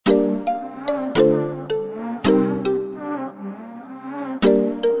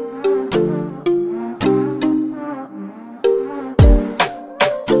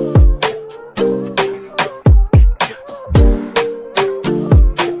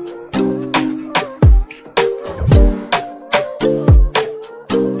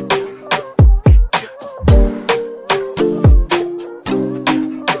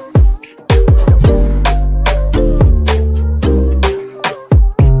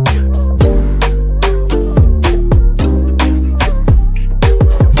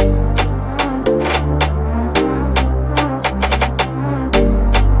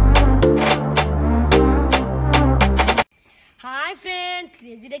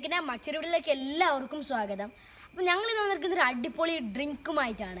വീഡിയോക്കിനെ മറ്റൊരു വീഡിയോയിലേക്ക് എല്ലാവർക്കും സ്വാഗതം. അപ്പോൾ ഞങ്ങൾ ഇന്ന് വന്നിരിക്കുന്ന ഒരു അടിപൊളി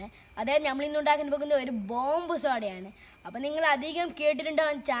ഡ്രിങ്കുമായിട്ടാണ്. അതായത് നമ്മൾ ഇന്ന് ഉണ്ടാക്കാൻ പോകുന്ന ഒരു ബോംബ് സോഡയാണ്. അപ്പോൾ നിങ്ങൾ അധികം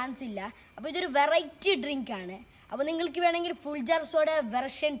കേട്ടിട്ടുണ്ടാകാൻ ചാൻസ് ഇല്ല. അപ്പോൾ ഇതൊരു വെറൈറ്റി ഡ്രിങ്കാണ്. അപ്പോൾ നിങ്ങൾക്ക് വേണമെങ്കിൽ ഫുൾ ജാർ സോഡ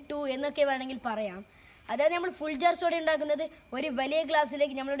വെർഷൻ 2 എന്നൊക്കെ വേണമെങ്കിൽ പറയാം. അതായത് നമ്മൾ ഫുൾ ജാർ സോഡ ഉണ്ടാക്കുന്നത് ഒരു വലിയ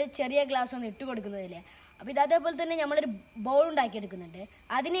ഗ്ലാസ്സിലേക്ക് നമ്മളൊരു ചെറിയ ഗ്ലാസ് ഒന്ന് ഇട്ട് കൊടുക്കുന്നതില്ലേ. അപ്പോൾ ഇത് അതേപോലെ തന്നെ നമ്മളൊരു ബൗൾ ഉണ്ടാക്കിയെടുക്കുന്നുണ്ട്.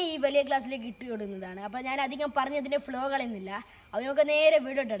 അതിനെ ഈ വലിയ ഗ്ലാസ്സിലേക്ക് ഇട്ട് കൊടുക്കുന്നതാണ്. അപ്പോൾ ഞാൻ അധികം പറഞ്ഞതിൻ്റെ ഫ്ലോ കളയുന്നില്ല. അപ്പോൾ നമുക്ക് നേരെ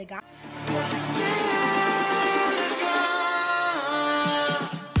വീഡിയോ ഇട്ടെടുക്കാം.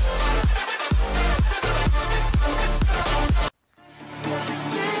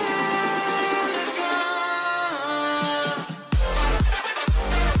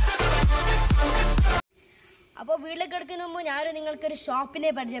 അപ്പോൾ വീട്ടിലേക്ക് എടുക്കുന്നതിന് മുമ്പ് ഞാനൊരു നിങ്ങൾക്കൊരു ഷോപ്പിനെ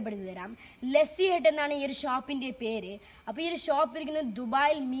പരിചയപ്പെടുത്തി തരാം. ലസ്സി ഹട്ട് എന്നാണ് ഈ ഒരു ഷോപ്പിൻ്റെ പേര്. അപ്പോൾ ഈ ഒരു ഷോപ്പ് ഇരിക്കുന്നത്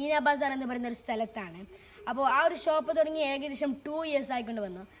ദുബായിൽ മീന ബസാർ എന്ന് പറയുന്ന ഒരു സ്ഥലത്താണ്. അപ്പോൾ ആ ഒരു ഷോപ്പ് തുടങ്ങി ഏകദേശം 2 ഇയേഴ്സ് ആയിക്കൊണ്ട്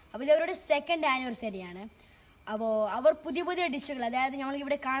വന്നു. അപ്പോൾ ഇത് അവരുടെ 2nd ആനിവേഴ്സറിയാണ്. അപ്പോൾ അവർ പുതിയ പുതിയ ഡിഷുകൾ, അതായത്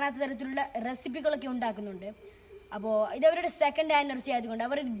നമ്മളിവിടെ കാണാത്ത തരത്തിലുള്ള റെസിപ്പികളൊക്കെ ഉണ്ടാക്കുന്നുണ്ട്. അപ്പോൾ ഇതവരുടെ 2nd ആനിവേഴ്സറി ആയതുകൊണ്ട്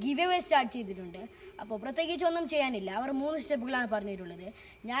അവർ ഗിവ് അവേ സ്റ്റാർട്ട് ചെയ്തിട്ടുണ്ട്. അപ്പോൾ പ്രത്യേകിച്ച് ഒന്നും ചെയ്യാനില്ല. അവർ 3 സ്റ്റെപ്പുകളാണ് പറഞ്ഞിട്ടുള്ളത്.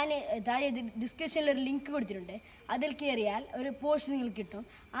 ഞാൻ താഴെ ഡിസ്ക്രിപ്ഷനിൽ ഒരു ലിങ്ക് കൊടുത്തിട്ടുണ്ട്. അതിൽ കയറിയാൽ ഒരു പോസ്റ്റ് നിങ്ങൾക്ക് കിട്ടും.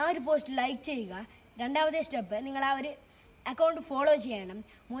 ആ ഒരു പോസ്റ്റ് ലൈക്ക് ചെയ്യുക. 2ാമത്തെ സ്റ്റെപ്പ്, നിങ്ങൾ ആ ഒരു അക്കൗണ്ട് ഫോളോ ചെയ്യണം.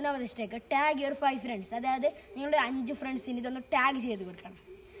 3ാമത്തെ സ്റ്റെപ്പ്, ടാഗ് യുവർ 5 ഫ്രണ്ട്സ്, അതായത് നിങ്ങളുടെ 5 ഫ്രണ്ട്സിന് ഇതൊന്ന് ടാഗ് ചെയ്ത് കൊടുക്കണം.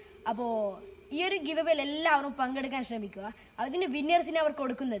 അപ്പോൾ ഈ ഒരു ഗിവ് അവേയിൽ എല്ലാവരും പങ്കെടുക്കാൻ ശ്രമിക്കുക. അതിന് വിന്നേഴ്സിനെ അവർ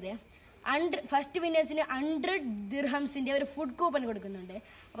കൊടുക്കുന്നത് ഫസ്റ്റ് വിന്നേഴ്സിന് 100 ദിർഹംസിൻ്റെ ഒരു ഫുഡ് കൂപ്പൺ കൊടുക്കുന്നുണ്ട്.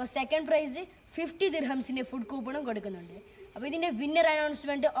 അപ്പോൾ സെക്കൻഡ് പ്രൈസ് 50 ദിർഹംസിൻ്റെ ഫുഡ് കൂപ്പണും കൊടുക്കുന്നുണ്ട്. അപ്പോൾ ഇതിൻ്റെ വിന്നർ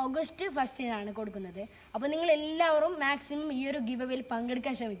അനൗൺസ്മെൻറ്റ് ഓഗസ്റ്റ് 1 കൊടുക്കുന്നത്. അപ്പോൾ നിങ്ങൾ എല്ലാവരും മാക്സിമം ഈ ഒരു ഗിവ് അവേയിൽ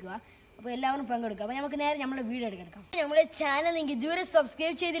പങ്കെടുക്കാൻ ശ്രമിക്കുക. അപ്പോൾ എല്ലാവരും പങ്കെടുക്കുക. അപ്പോൾ നമുക്ക് നേരെ നമ്മുടെ വീഡിയോ എടുക്കാം. നമ്മുടെ ചാനൽ നിങ്ങൾ ഇതുവരെ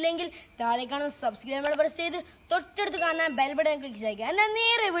സബ്സ്ക്രൈബ് ചെയ്തില്ലെങ്കിൽ താഴെ കാണുന്ന സബ്സ്ക്രൈബ് പ്രസ് ചെയ്ത് തൊട്ടടുത്ത് കാണാൻ ബെൽ ബട്ടൺ ക്ലിക്ക് ചെയ്യുക. എന്നാൽ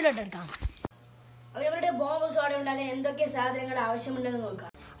നേരെ വീഡിയോ എടുക്കാം. അപ്പോൾ നമ്മുടെ ബോംബ് സോഡ ഉണ്ടാക്കാൻ എന്തൊക്കെ സാധനങ്ങൾ ആവശ്യമുണ്ടെന്ന് നോക്കാം.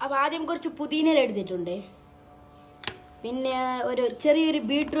 അപ്പോൾ ആദ്യം കുറച്ച് പുതിന എടുത്തിട്ടുണ്ട്. പിന്നെ ഒരു ചെറിയൊരു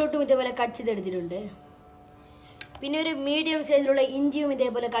ബീട്രൂട്ടും ഇതേപോലെ കട്ട് ചെയ്തെടുത്തിട്ടുണ്ട്. പിന്നെ ഒരു മീഡിയം സൈസിലുള്ള ഇഞ്ചിയും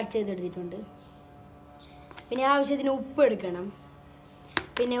ഇതേപോലെ കട്ട് ചെയ്തെടുത്തിട്ടുണ്ട്. പിന്നെ ആവശ്യത്തിന് ഉപ്പ് എടുക്കണം.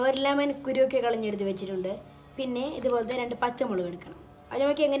 പിന്നെ ഒരു ലെമൺ കുരുവൊക്കെ കളഞ്ഞെടുത്ത് വെച്ചിട്ടുണ്ട്. പിന്നെ ഇതുപോലത്തെ 2 പച്ചമുളക് എടുക്കണം. അത്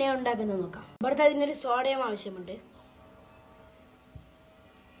നമുക്ക് എങ്ങനെയാണ് ഉണ്ടാക്കുന്നത് നോക്കാം. അവിടുത്തെ അതിനൊരു സോഡയും ആവശ്യമുണ്ട്.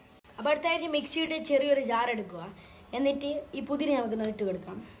 അപ്പോൾ അടുത്തായിട്ട് മിക്സിയുടെ ചെറിയൊരു ജാർ എടുക്കുക. എന്നിട്ട് ഈ പുതിന നമുക്ക് ഇട്ട്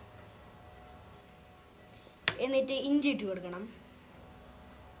കൊടുക്കാം. എന്നിട്ട് ഇഞ്ചി ഇട്ട് കൊടുക്കണം.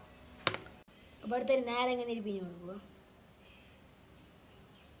 അപ്പോൾ അടുത്തൊരു നാരങ്ങ നീര് പിഴിഞ്ഞ് കൊടുക്കുക.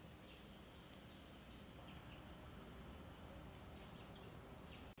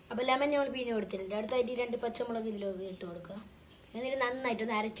 അപ്പോൾ ലെമൺ നമ്മൾ പിഴിഞ്ഞ് കൊടുത്തിട്ടുണ്ട്. അടുത്തായിട്ട് 2 പച്ചമുളക് ഇതിലേക്ക് ഇട്ട് കൊടുക്കുക. എന്നിട്ട്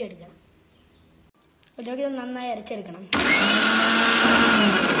നന്നായിട്ടൊന്ന് അരച്ചെടുക്കണം. അപ്പോൾ ഇതൊക്കെ നന്നായി അരച്ചെടുക്കണം.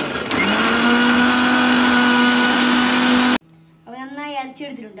 അപ്പോൾ നന്നായി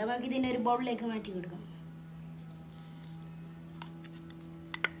അരച്ചെടുത്തിട്ടുണ്ട്. അപ്പോൾ നമുക്ക് ഇതിനെ ഒരു ബൗളിലേക്ക് മാറ്റി കൊടുക്കാം.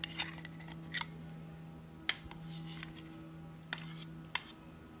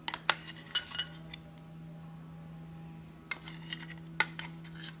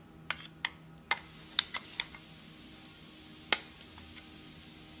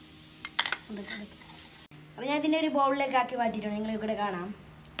 അപ്പോൾ ഞാൻ ഇതിനെ ഒരു ബൗളിലേക്ക് ആക്കി മാറ്റിയിട്ടുണ്ട്. നിങ്ങൾ ഇവിടെ കാണാം.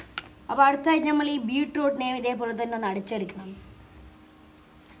 അപ്പോൾ അടുത്തായിട്ട് നമ്മൾ ഈ ബീട്രൂട്ടിനെ ഇതേപോലെ തന്നെ ഒന്ന് അടിച്ചെടുക്കണം.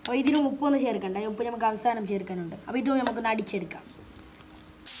 അപ്പോൾ ഇതിനും ഉപ്പൊന്നും ചേർക്കണ്ട. ഉപ്പ് നമുക്ക് അവസാനം ചേർക്കാനുണ്ട്. അപ്പോൾ ഇതും നമുക്കൊന്ന് അടിച്ചെടുക്കാം.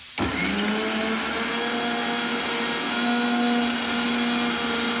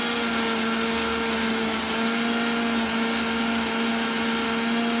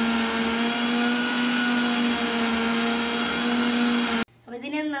 അപ്പോൾ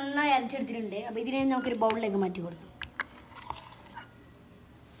ഇതിനെ നന്നായി അരച്ചെടുത്തിട്ടുണ്ട്. അപ്പോൾ ഇതിനെ നമുക്കൊരു ബൗളിലേക്ക് മാറ്റി കൊടുക്കാം.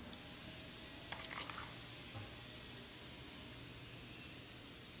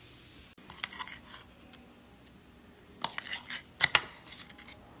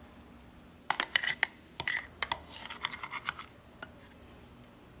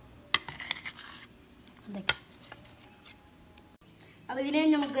 അപ്പോൾ ഇതിനെ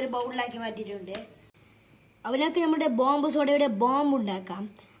നമുക്കൊരു ബൗളിലാക്കി മാറ്റിയിട്ടുണ്ട്. അതിനകത്ത് നമ്മുടെ ബോംബ് സോഡയുടെ ബോംബ് ഉണ്ടാക്കാം.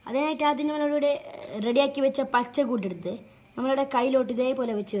 അതിനായിട്ട് ആദ്യം നമ്മളിവിടെ റെഡിയാക്കി വെച്ച പച്ച കൂട്ടെടുത്ത് നമ്മളുടെ കയ്യിലോട്ട്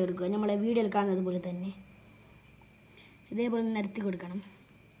ഇതേപോലെ വെച്ച് കൊടുക്കുക. നമ്മളെ വീഡിയോയിൽ കാണുന്നത് പോലെ തന്നെ ഇതേപോലെ നിരത്തി കൊടുക്കണം.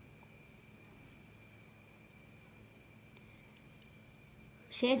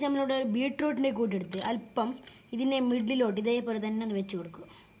 ശേഷം നമ്മളുടെ ബീട്രൂട്ടിൻ്റെ കൂട്ടെടുത്ത് അല്പം ഇതിനെ മിഡിലോട്ട് ഇതേപോലെ തന്നെ ഒന്ന് വെച്ച് കൊടുക്കുക.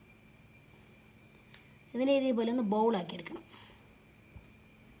 ഇതിനെ ഇതേപോലെ ഒന്ന് ബൗളാക്കി എടുക്കണം.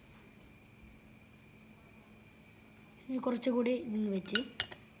 കുറച്ചുകൂടി ഇതിന് വെച്ച്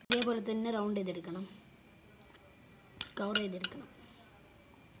ഇതേപോലെ തന്നെ റൗണ്ട് ചെയ്തെടുക്കണം. കവർ ചെയ്തെടുക്കണം.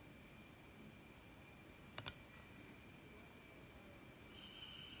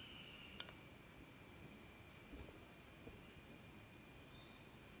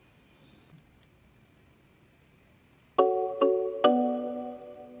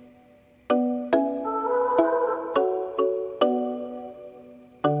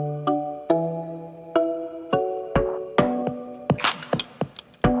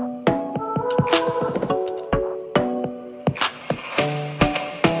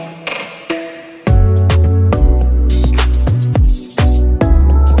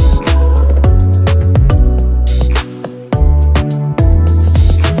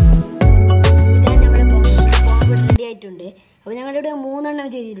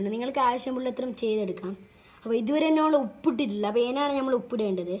 3 ചെയ്തിട്ടുണ്ട്. നിങ്ങൾക്ക് ആവശ്യമുള്ളത്രയും ചെയ്തെടുക്കാം. അപ്പോൾ ഇതുവരെ നമ്മൾ ഉപ്പിട്ടിട്ടില്ല. അപ്പോൾ ഇതിനാണ് നമ്മൾ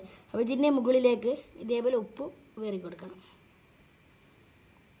ഉപ്പിടേണ്ടത്. അപ്പോൾ ഇതിൻ്റെ മുകളിലേക്ക് ഇതേപോലെ ഉപ്പ് വേറി കൊടുക്കണം.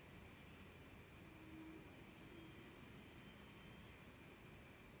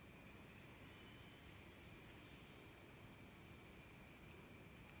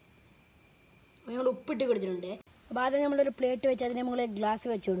 നമ്മൾ ഉപ്പിട്ട് കൊടുത്തിട്ടുണ്ട്. അപ്പോൾ ആദ്യം നമ്മളൊരു പ്ലേറ്റ് വെച്ച് അതിൻ്റെ മുകളിൽ ഗ്ലാസ്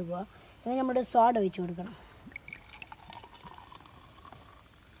വെച്ച് കൊടുക്കുക. അതിന് നമ്മുടെ സോഡ വെച്ച് കൊടുക്കണം.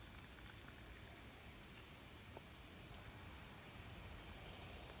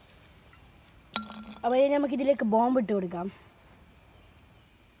 അപ്പോൾ നമുക്ക് ഇതിലേക്ക് ബോംബ് ഇട്ട് കൊടുക്കാം.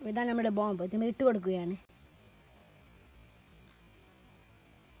 ഇതാണ് നമ്മുടെ ബോംബ്. ഇത് ഇട്ട് കൊടുക്കുകയാണ്.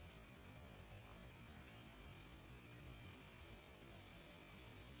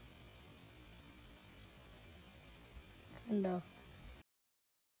 ഉണ്ടോ?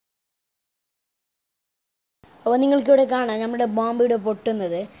 അപ്പോൾ നിങ്ങൾക്കിവിടെ കാണാം നമ്മുടെ ബോംബ് ഇവിടെ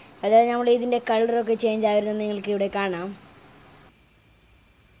പൊട്ടുന്നത്. അതായത് നമ്മൾ ഇതിൻ്റെ കളറൊക്കെ ചേഞ്ച് ആയിരുന്നത് നിങ്ങൾക്കിവിടെ കാണാം.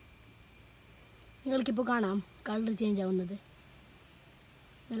 നിങ്ങൾക്കിപ്പോൾ കാണാം കളർ ചേഞ്ച് ആവുന്നത്.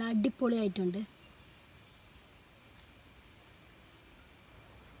 നല്ല അടിപൊളിയായിട്ടുണ്ട്.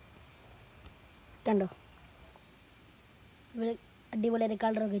 കണ്ടോ? ഇവിടെ അടിപൊളിയായിട്ട്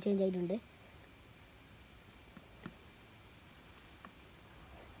കളറൊക്കെ ചേഞ്ച് ആയിട്ടുണ്ട്.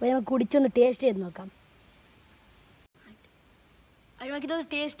 അപ്പോൾ നമുക്ക് കുടിച്ചൊന്ന് ടേസ്റ്റ് ചെയ്ത് നോക്കാം. നമുക്കിതൊന്ന്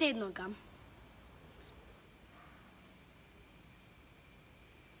ടേസ്റ്റ് ചെയ്ത് നോക്കാം.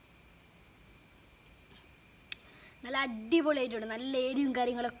 നല്ല അടിപൊളിയായിട്ടുണ്ട്. നല്ല എരിവും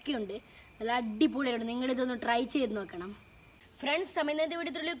കാര്യങ്ങളൊക്കെ ഉണ്ട്. നല്ല അടിപൊളിയായിട്ടുണ്ട്. നിങ്ങളിതൊന്ന് ട്രൈ ചെയ്ത് നോക്കണം. ഫ്രണ്ട്സ്, ഇന്നത്തെ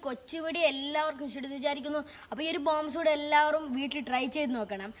വീഡിയോത്തിലുള്ള കൊച്ചു വീഡിയോ എല്ലാവർക്കും ഇഷ്ടപ്പെട്ടു വിചാരിക്കുന്നു. അപ്പോൾ ഈ ഒരു ബോംബ്സ് കൂടെ എല്ലാവരും വീട്ടിൽ ട്രൈ ചെയ്ത്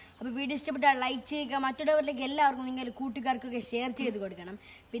നോക്കണം. അപ്പോൾ വീഡിയോ ഇഷ്ടപ്പെട്ടാൽ ലൈക്ക് ചെയ്യുക. മറ്റുള്ളവരിലേക്ക് എല്ലാവർക്കും നിങ്ങളുടെ കൂട്ടുകാർക്കൊക്കെ ഷെയർ ചെയ്ത് കൊടുക്കണം.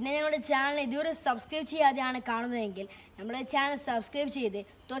 പിന്നെ ഞങ്ങളുടെ ചാനൽ ഇതുവരെ സബ്സ്ക്രൈബ് ചെയ്യാതെയാണ് കാണുന്നതെങ്കിൽ നമ്മുടെ ചാനൽ സബ്സ്ക്രൈബ് ചെയ്ത്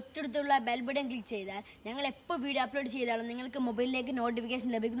തൊട്ടടുത്തുള്ള ബെൽ ബട്ടൺ ക്ലിക്ക് ചെയ്താൽ ഞങ്ങൾ എപ്പോൾ വീഡിയോ അപ്ലോഡ് ചെയ്താലും നിങ്ങൾക്ക് മൊബൈലിലേക്ക് നോട്ടിഫിക്കേഷൻ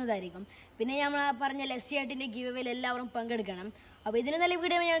ലഭിക്കുന്നതായിരിക്കും. പിന്നെ നമ്മൾ പറഞ്ഞ ലസ്സി ആർട്ടിൻ്റെ ഗിവ് അവേയിൽ എല്ലാവരും പങ്കെടുക്കണം. അപ്പോൾ ഇതിന് നല്ല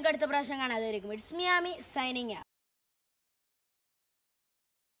വീഡിയോ ഞങ്ങൾക്ക് അടുത്ത പ്രാവശ്യം കാണാതായിരിക്കും. It's me Ami signing out.